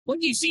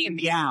what you see in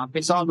the app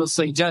is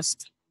obviously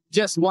just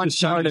one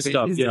part of it.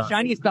 Stuff, It's the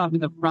shiny stuff in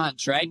the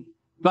front, right?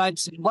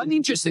 But one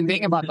interesting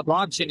thing about the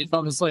blockchain is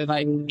obviously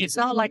like, it's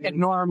not like a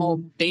normal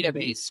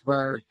database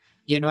where,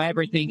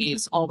 everything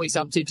is always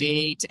up to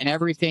date and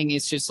everything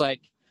is just like,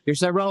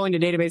 there's a row in the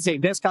database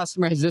saying this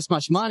customer has this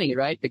much money,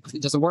 right? Because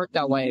it doesn't work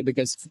that way,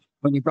 because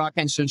when you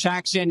broadcast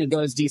transaction, it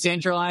goes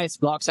decentralized,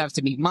 blocks have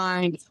to be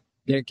mined,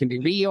 there can be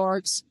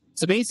reorgs.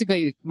 So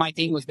basically, my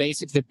thing was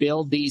basically to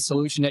build the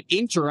solution that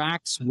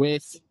interacts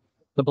with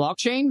the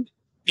blockchain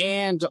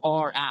and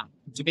our app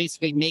to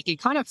basically make it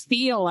kind of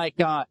feel like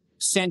a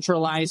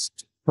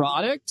centralized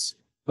product,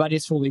 but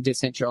it's fully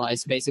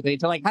decentralized, basically,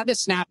 to like have the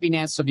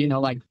snappiness of,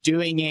 like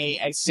doing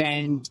a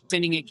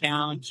sending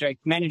account, like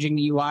managing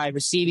the UI,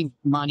 receiving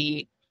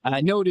money,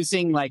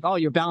 noticing like, oh,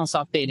 your balance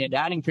updated,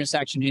 adding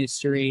transaction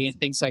history and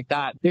things like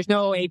that. There's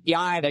no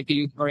API that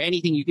or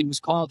anything you can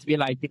just call to be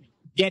like,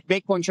 get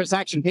Bitcoin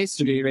transaction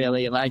history,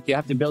 really. Like, you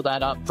have to build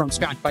that up from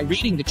scratch by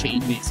reading the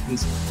chain,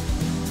 basically.